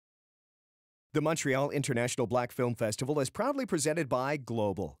The Montreal International Black Film Festival is proudly presented by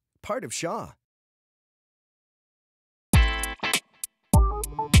Global, part of Shaw.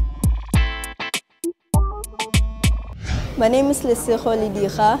 My name is Lesego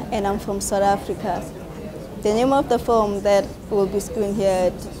Lidiga and I'm from South Africa. The name of the film that will be screened here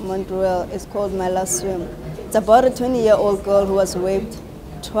at Montreal is called My Last Swim. It's about a 20-year-old girl who was raped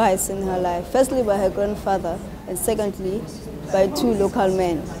twice in her life. Firstly by her grandfather and secondly by two local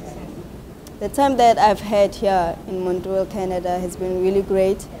men. The time that I've had here in Montreal, Canada has been really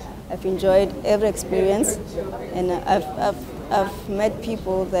great. I've enjoyed every experience and I've met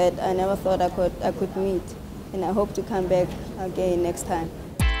people that I never thought I could meet. And I hope to come back again next time.